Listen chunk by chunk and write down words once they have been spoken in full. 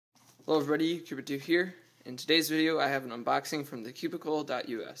Hello everybody, Cubicle2 here. In today's video I have an unboxing from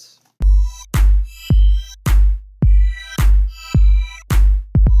thecubicle.us.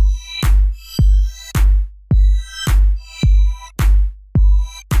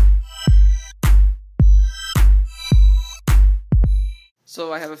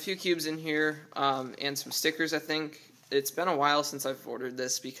 So I have a few cubes in here and some stickers I think. It's been a while since I've ordered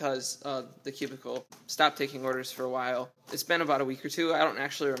this because the Cubicle stopped taking orders for a while. It's been about a week or two. I don't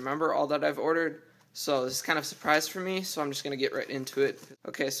actually remember all that I've ordered, so this is kind of a surprise for me, so I'm just going to get right into it.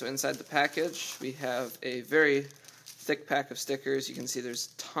 Okay, so inside the package we have a very thick pack of stickers. You can see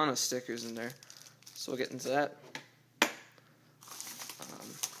there's a ton of stickers in there, so we'll get into that.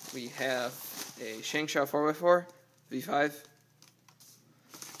 We have a shengshou 4x4 V5,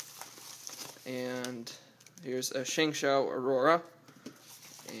 and here's a shengshou aurora,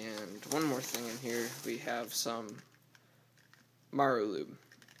 and one more thing in here, we have some Maru lube.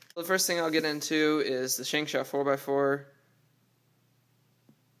 The first thing I'll get into is the shengshou 4x4.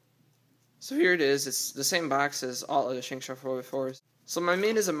 So here it is, it's the same box as all of the shengshou 4x4s. So my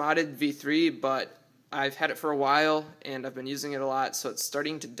main is a modded V3, but I've had it for a while and I've been using it a lot, so it's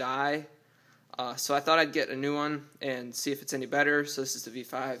starting to die. So I thought I'd get a new one and see if it's any better, so this is the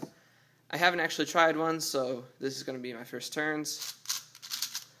V5. I haven't actually tried one, so this is going to be my first turns.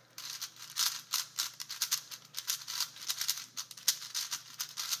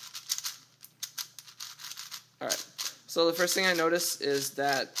 Alright, so the first thing I notice is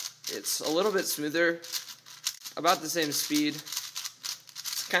that it's a little bit smoother, about the same speed.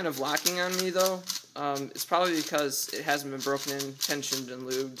 It's kind of locking on me though. It's probably because it hasn't been broken in, tensioned, and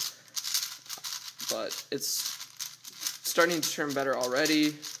lubed, but it's starting to turn better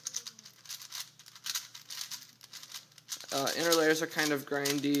already. Inner layers are kind of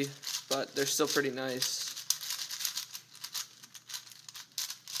grindy, but they're still pretty nice.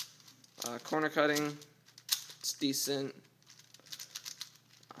 Corner cutting, it's decent.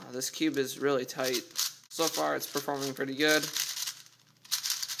 This cube is really tight. So far it's performing pretty good.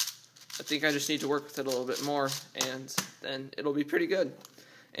 I think I just need to work with it a little bit more, and then it'll be pretty good.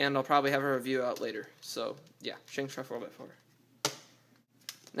 And I'll probably have a review out later. So yeah, shengshou 4x4.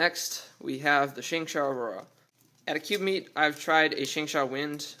 Next, we have the shengshou aurora. At a cube meet, I've tried a shengshou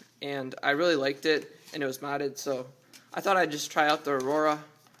wind, and I really liked it, and it was modded, so I thought I'd just try out the aurora.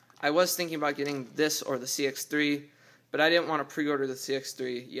 I was thinking about getting this or the CX3, but I didn't want to pre-order the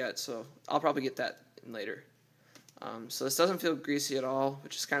CX3 yet, so I'll probably get that later. So this doesn't feel greasy at all,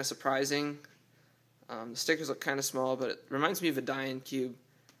 which is kind of surprising. The stickers look kind of small, but it reminds me of a Dian cube.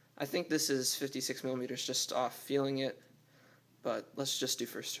 I think this is 56 millimeters just off feeling it, but let's just do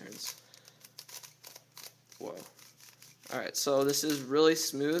first turns. Whoa. Alright, so this is really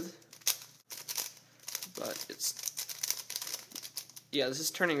smooth, but yeah, this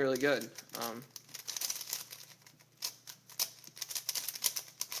is turning really good.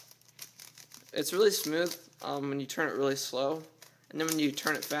 It's really smooth when you turn it really slow, and then when you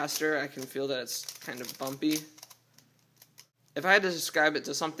turn it faster, I can feel that it's kind of bumpy. If I had to describe it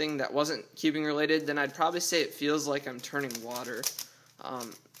to something that wasn't cubing related, then I'd probably say it feels like I'm turning water.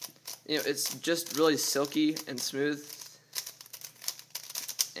 You know, it's just really silky and smooth,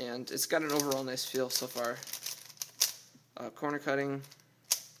 and it's got an overall nice feel so far. Corner cutting,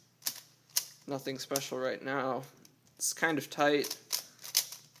 nothing special right now. It's kind of tight,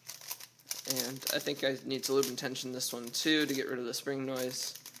 and I think I need to lube and tension this one too to get rid of the spring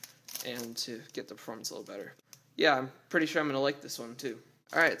noise and to get the performance a little better. Yeah, I'm pretty sure I'm going to like this one too.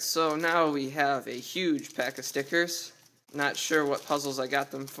 Alright, so now we have a huge pack of stickers. Not sure what puzzles I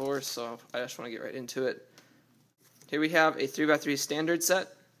got them for, so I just want to get right into it. Here we have a 3x3 standard set.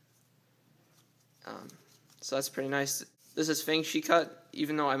 So that's pretty nice. This is fengshou cut,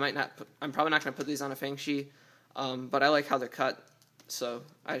 even though I'm probably not going to put these on a fengshou, but I like how they're cut, so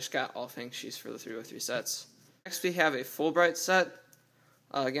I just got all fengshous for the 3x3 sets. Next we have a Fulbright set.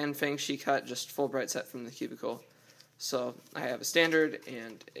 Again, fengshou cut, just Fulbright set from the Cubicle. So I have a standard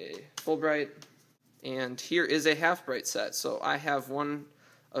and a Fulbright. And here is a half bright set, so I have one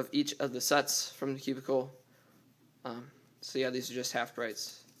of each of the sets from the Cubicle. So yeah, these are just half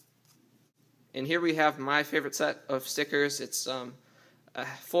brights. And here we have my favorite set of stickers. It's a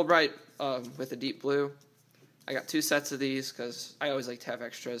Fulbright with a deep blue. I got two sets of these because I always like to have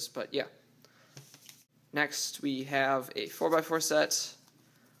extras, but yeah. Next we have a 4x4 set.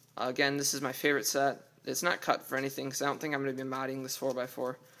 Again, this is my favorite set. It's not cut for anything because I don't think I'm going to be modding this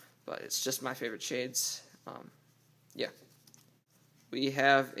 4x4. But it's just my favorite shades. Yeah. We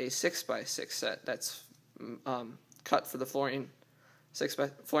have a 6x6 set that's cut for the fluorine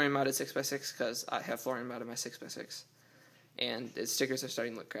modded 6x6 because I have fluorine modded my 6x6. and its stickers are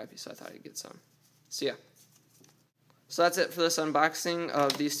starting to look crappy, so I thought I'd get some. So yeah. So that's it for this unboxing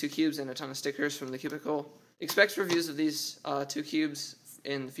of these two cubes and a ton of stickers from the Cubicle. Expect reviews of these two cubes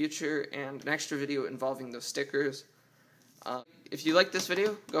in the future and an extra video involving those stickers. If you like this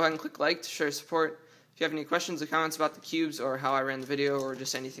video, go ahead and click like to show your support. If you have any questions or comments about the cubes or how I ran the video or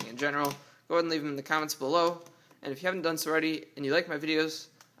just anything in general, go ahead and leave them in the comments below. And if you haven't done so already and you like my videos,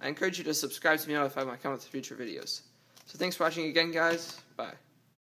 I encourage you to subscribe to be notified when I come with future videos. So thanks for watching again, guys. Bye.